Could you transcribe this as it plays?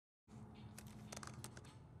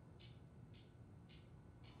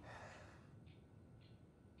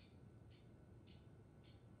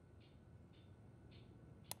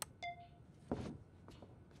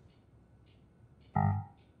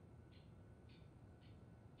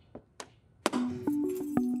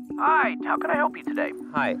Hi, how can I help you today?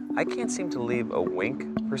 Hi, I can't seem to leave a wink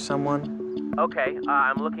for someone. Okay,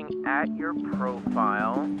 I'm looking at your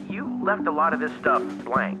profile. You left a lot of this stuff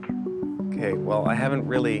blank. Okay, well, I haven't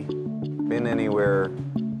really been anywhere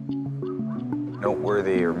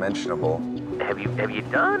noteworthy or mentionable. Have you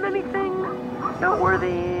done anything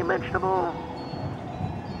noteworthy, mentionable?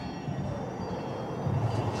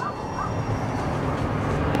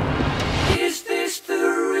 Is this the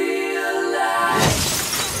real life?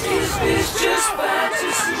 Is this just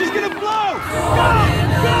fantasy? She's gonna blow!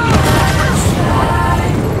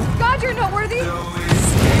 God, you're noteworthy! No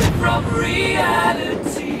escape from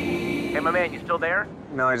reality. Hey, my man, you still there?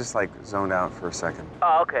 No, I just, zoned out for a second.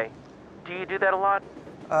 Oh, okay. Do you do that a lot?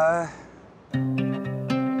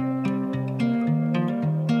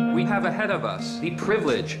 We have ahead of us the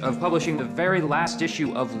privilege of publishing the very last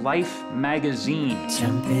issue of Life magazine.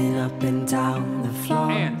 Jumping up and down the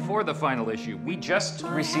floor. And for the final issue, we just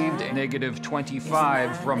received a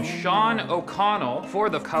 -25 from Sean O'Connell for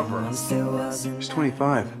the cover. It's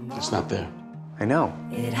 25. It's not there. I know.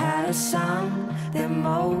 It had a son that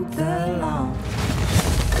mowed the lawn.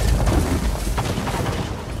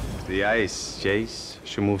 The ice, Jace.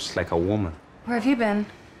 She moves like a woman. Where have you been?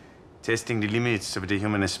 Testing the limits of the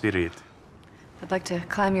human spirit. I'd like to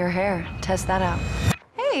climb your hair, test that out.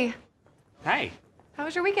 Hey, Hey. how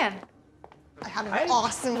was your weekend? I had an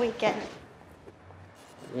awesome weekend.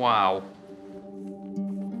 Wow.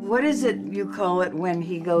 What is it you call it when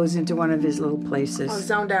he goes into one of his little places?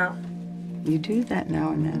 Zoned out. You do that now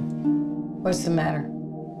and then. What's the matter?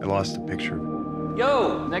 I lost a picture.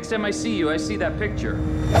 Yo, next time I see you, I see that picture.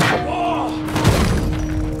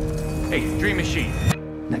 Hey, Dream Machine.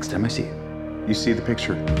 Next time I see you. You see the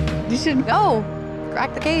picture? You should go.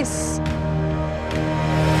 Crack the case.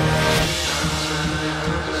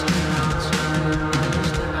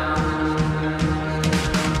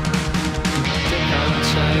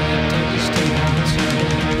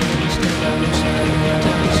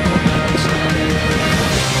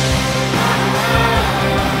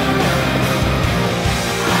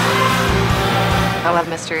 I love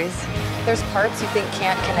mysteries. There's parts you think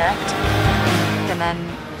can't connect, and then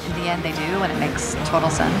in the end they do, and it makes total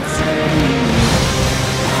sense.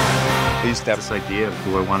 I used to have this idea of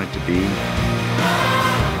who I wanted to be,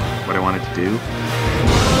 what I wanted to do.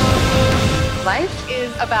 Life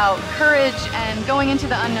is about courage and going into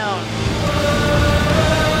the unknown.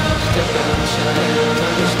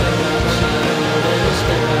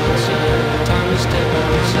 Time to step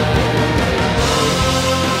outside.